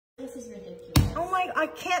This is ridiculous. Oh my, I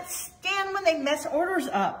can't stand when they mess orders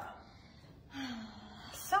up.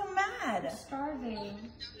 So mad. I'm starving.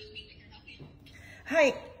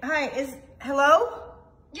 Hi, hello?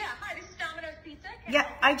 Yeah, hi, this is Domino's Pizza. Yeah,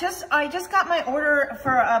 I just got my order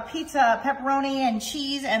for a pizza, pepperoni and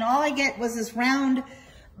cheese, and all I get was this round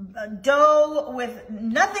dough with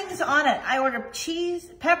nothing's on it. I ordered cheese,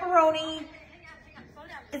 pepperoni. Hang on, slow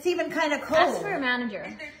down. It's even kind of cold. Ask for a manager.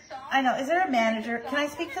 Is there sauce? I know. Is there a manager? Can I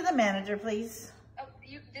speak to the manager, please? Oh,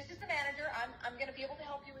 this is the manager. I'm going to be able to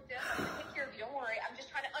help you with this. I'm going to take care of you. Don't worry. I'm just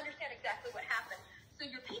trying to understand exactly what happened. So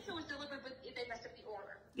your pizza was delivered, but they messed up the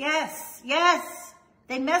order. Yes.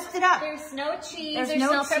 They messed it up. There's no cheese. There's There's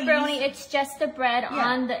no no pepperoni. cheese. It's just the bread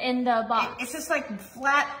in the box. It's just like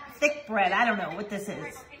flat, thick bread. I don't know what this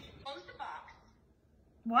is. Close the box.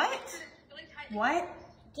 What? Really tight. What?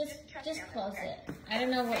 Just close it. I don't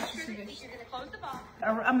know what she should do. You're going to close the box.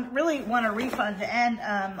 I really want a refund and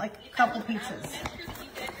like a couple pizzas. Make sure that you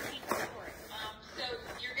get your pizza for it. So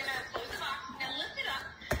you're going to close the box. Now lift it up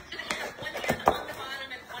so that you have one hand on the bottom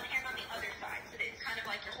and one hand on the other side. So that it's kind of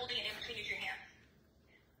like you're holding it in between your hands.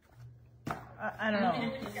 I don't know.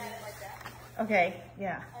 And when you got it like that. Okay,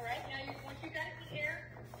 yeah. All right. Now, once you got it in the air,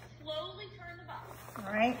 slowly turn the box.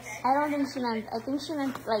 All right. I don't think she meant. I think she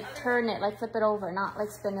meant like turn it, like flip it over, not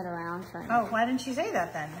like spin it around. Turn it. Oh, why didn't she say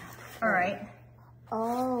that then? All right.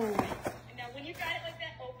 Oh. And now, when you got it like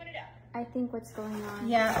that, open it up. I think what's going on.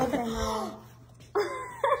 Yeah, I open. know.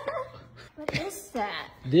 What is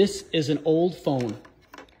that? This is an old phone.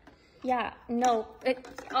 Yeah. No. It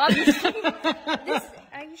obviously. This.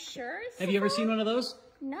 Are you sure? Have you ever seen one of those?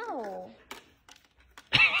 No.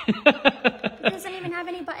 It doesn't even have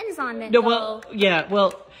any buttons on it. No, well, yeah,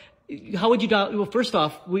 well, how would you dial? Well, first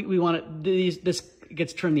off, we want it, this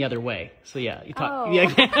gets turned the other way. So yeah, you talk. Oh. Yeah,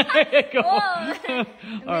 go. Whoa. It All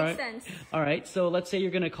makes right. sense. All right. So let's say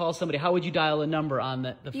you're going to call somebody. How would you dial a number on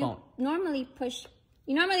the You phone? normally push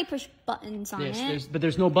buttons on it. But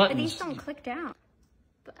there's no But buttons. these don't click down.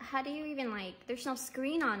 But how do you even like, there's no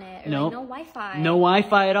screen on it, or No. like no Wi-Fi. No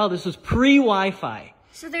Wi-Fi at all. This was pre-Wi-Fi.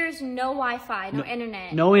 So there's no Wi-Fi, no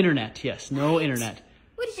internet. No internet. Yes, no internet.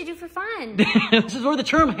 What did you do for fun? This is where the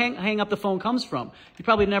term hang up the phone comes from. You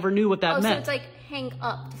probably never knew what that Oh, meant. so it's like hang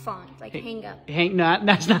up the phone, like hang up.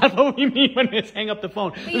 That's not what we mean when it's hang up the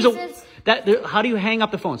phone. How do you hang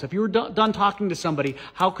up the phone? So if you were done talking to somebody,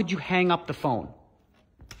 how could you hang up the phone?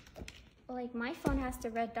 Like my phone has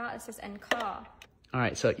the red dot that says end call. All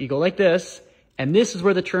right, so you go like this, and this is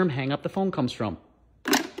where the term hang up the phone comes from.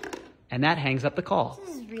 And that hangs up the call.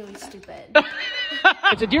 This is really stupid.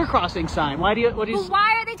 It's a deer crossing sign. What do you? But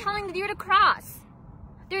why are they telling the deer to cross?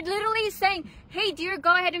 They're literally saying, hey deer,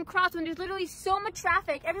 go ahead and cross, when there's literally so much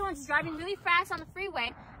traffic. Everyone's driving really fast on the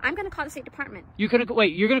freeway. I'm going to call the State Department. You're going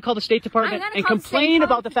to call the State Department and complain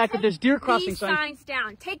about the fact that there's deer crossing signs? These signs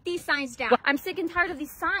down. Take these signs down. I'm sick and tired of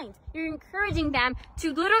these signs. You're encouraging them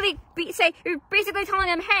to literally you're basically telling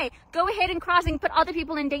them, hey, go ahead and cross and put other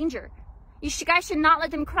people in danger. You guys should not let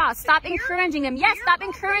them cross. Stop encouraging them. Yes, stop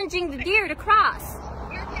encouraging the deer to cross.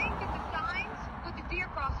 You're saying that the signs with the deer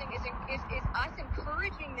crossing is us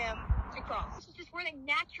encouraging them to cross. This is just where they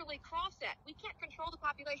naturally cross at. We can't control the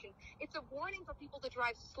population. It's a warning for people to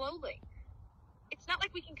drive slowly. It's not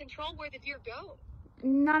like we can control where the deer go.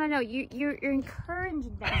 No. You're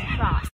encouraging them to cross.